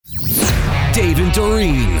Dave and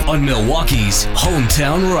Dorene on Milwaukee's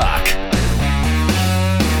Hometown Rock.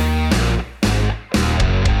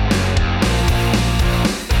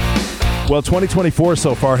 Well, 2024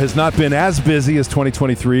 so far has not been as busy as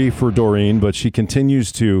 2023 for Dorene, but she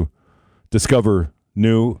continues to discover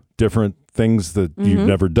new, different things that you've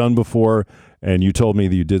never done before. And you told me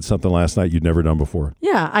that you did something last night you'd never done before.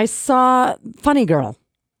 Yeah, I saw Funny Girl,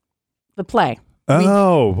 the play.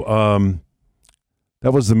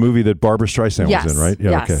 That was the movie that Barbara Streisand was in, right?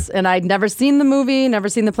 Yeah, yes. Okay. And I'd never seen the movie, never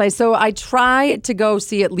seen the play. So I try to go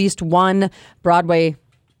see at least one Broadway,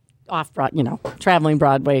 traveling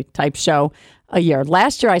Broadway type show a year.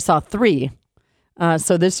 Last year I saw 3.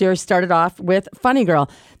 So this year started off with Funny Girl.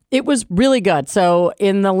 It was really good. So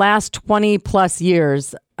in the last 20 plus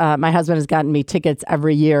years, my husband has gotten me tickets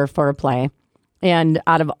every year for a play. And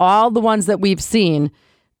out of all the ones that we've seen,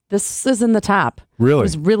 this is in the top. Really? It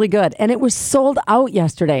was really good. And it was sold out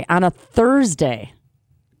yesterday on a Thursday.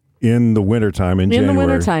 In the wintertime, in January. In the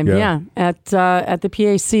wintertime, yeah. At the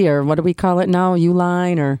PAC, or what do we call it now?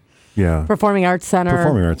 Uline, or Performing Arts Center.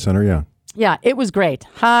 Performing Arts Center, yeah. Yeah, it was great.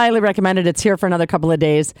 Highly recommended. It's here for another couple of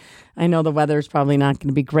days. I know the weather's probably not going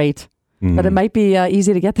to be great, but it might be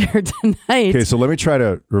easy to get there tonight. Okay, so let me try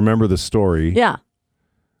to remember the story. Yeah.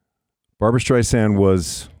 Barbara Streisand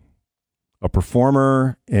was a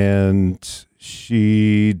performer, and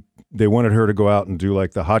they wanted her to go out and do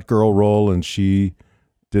like the hot girl role, and she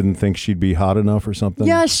didn't think she'd be hot enough or something.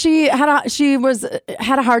 Yeah, she had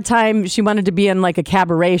a hard time. She wanted to be in like a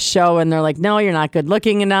cabaret show, and they're like, "No, you're not good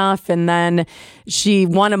looking enough." And then she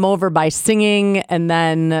won him over by singing, and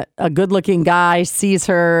then a good looking guy sees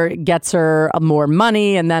her, gets her more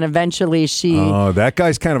money, and then eventually Oh, that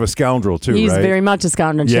guy's kind of a scoundrel too, he's right? He's very much a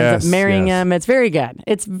scoundrel. She ends up marrying him. It's very good.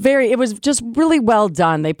 It was just really well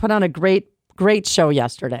done. They put on a great show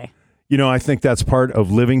yesterday. You know, I think that's part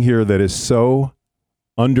of living here that is so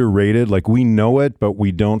underrated. Like, we know it, but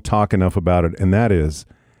we don't talk enough about it. And that is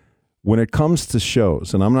when it comes to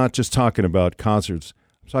shows, and I'm not just talking about concerts,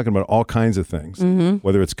 I'm talking about all kinds of things,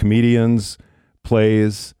 whether it's comedians,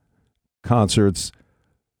 plays, concerts.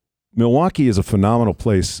 Milwaukee is a phenomenal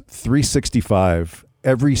place. 365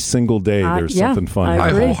 every single day. There's something fun. I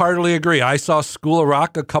wholeheartedly agree. I saw School of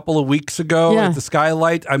Rock a couple of weeks ago at the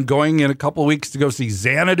Skylight. I'm going in a couple of weeks to go see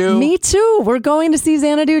Xanadu. Me too. We're going to see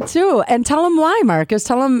Xanadu too. And tell them why, Marcus.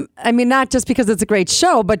 Tell them, I mean, not just because it's a great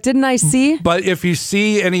show, but didn't I see? But if you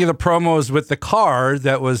see any of the promos with the car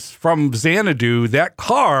that was from Xanadu, that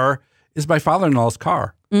car is my father-in-law's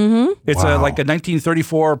car. It's like a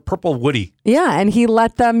 1934 purple Woody. Yeah, and he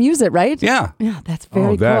let them use it, right? Yeah. Yeah, that's very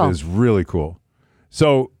cool. That is really cool.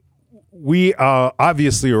 So we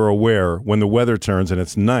obviously are aware when the weather turns and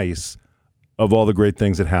it's nice of all the great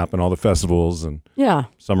things that happen, all the festivals and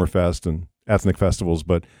Summerfest and ethnic festivals,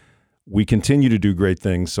 but we continue to do great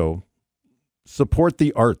things. So support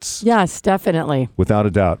the arts. Yes, definitely. Without a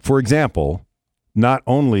doubt. For example, not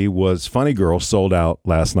only was Funny Girl sold out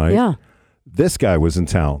last night, this guy was in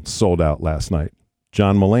town, sold out last night.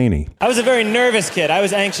 John Mulaney. I was a very nervous kid. I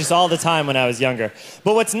was anxious all the time when I was younger.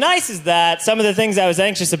 But what's nice is that some of the things I was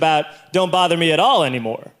anxious about don't bother me at all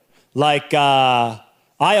anymore. Like, I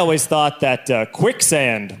always thought that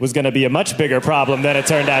quicksand was going to be a much bigger problem than it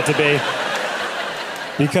turned out to be.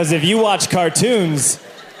 Because if you watch cartoons,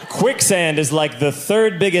 quicksand is like the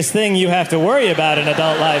third biggest thing you have to worry about in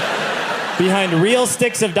adult life. Behind real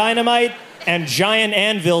sticks of dynamite and giant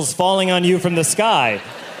anvils falling on you from the sky.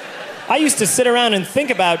 I used to sit around and think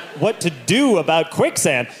about what to do about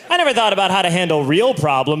quicksand. I never thought about how to handle real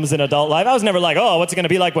problems in adult life. I was never like, oh, what's it going to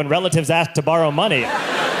be like when relatives ask to borrow money?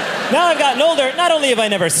 Now I've gotten older, not only have I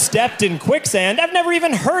never stepped in quicksand, I've never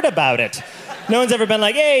even heard about it. No one's ever been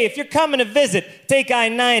like, hey, if you're coming to visit, take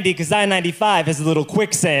I-90, because I-95 has a little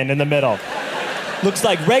quicksand in the middle. Looks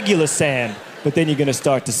like regular sand, but then you're going to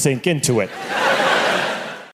start to sink into it.